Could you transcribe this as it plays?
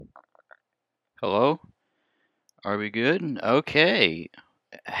Hello? Are we good? Okay.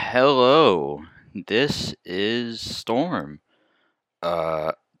 Hello. This is Storm.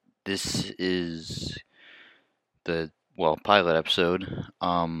 Uh this is the pilot episode.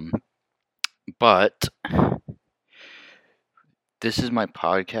 But this is my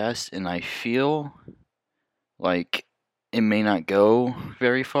podcast and I feel like it may not go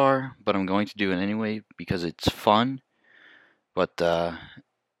very far, but I'm going to do it anyway because it's fun. But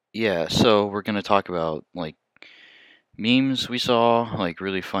yeah, so we're going to talk about memes we saw, like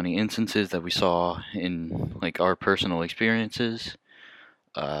really funny instances that we saw in like our personal experiences.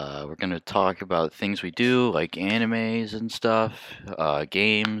 We're gonna talk about things we do, like animes and stuff,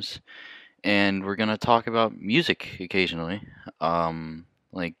 games, and we're gonna talk about music occasionally.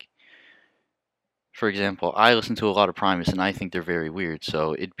 Like for example, I listen to a lot of Primus, and I think they're very weird.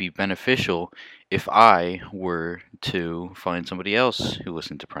 So it'd be beneficial if I were to find somebody else who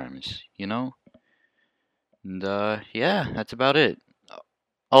listened to Primus. And yeah, that's about it.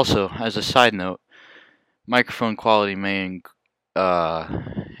 Also, as a side note, microphone quality may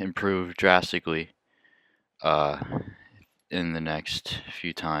improve drastically uh, in the next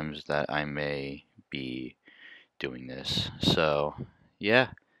few times that I may be doing this. So, yeah,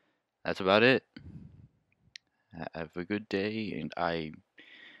 that's about it. Have a good day, and I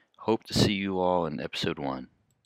hope to see you all in episode 1.